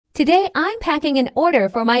Today I'm packing an order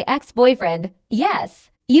for my ex-boyfriend.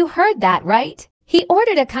 Yes, you heard that right. He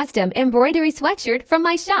ordered a custom embroidery sweatshirt from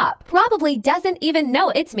my shop. Probably doesn't even know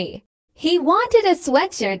it's me. He wanted a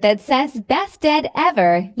sweatshirt that says best dead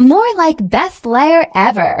ever. More like best layer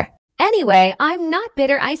ever. Anyway, I'm not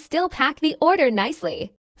bitter. I still pack the order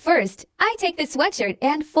nicely. First, I take the sweatshirt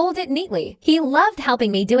and fold it neatly. He loved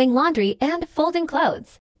helping me doing laundry and folding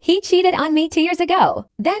clothes. He cheated on me 2 years ago.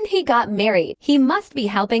 Then he got married. He must be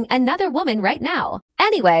helping another woman right now.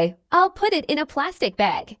 Anyway, I'll put it in a plastic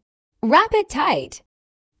bag. Wrap it tight.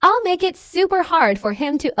 I'll make it super hard for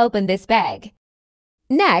him to open this bag.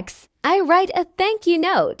 Next, I write a thank you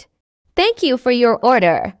note. Thank you for your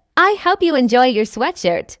order. I hope you enjoy your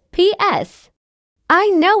sweatshirt. P.S. I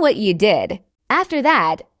know what you did. After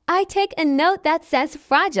that, I take a note that says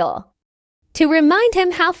fragile, to remind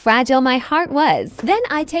him how fragile my heart was. Then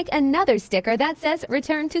I take another sticker that says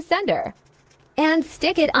return to sender and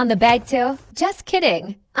stick it on the bag too. Just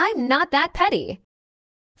kidding. I'm not that petty.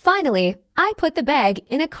 Finally, I put the bag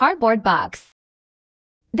in a cardboard box.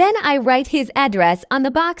 Then I write his address on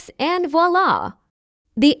the box and voila!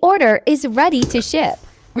 The order is ready to ship.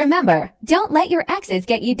 Remember, don't let your exes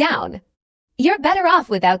get you down. You're better off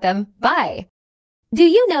without them. Bye. Do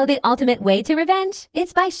you know the ultimate way to revenge?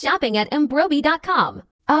 It's by shopping at EmbroBee.com.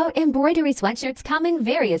 Our embroidery sweatshirts come in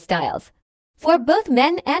various styles for both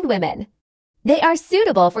men and women. They are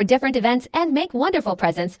suitable for different events and make wonderful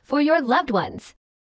presents for your loved ones.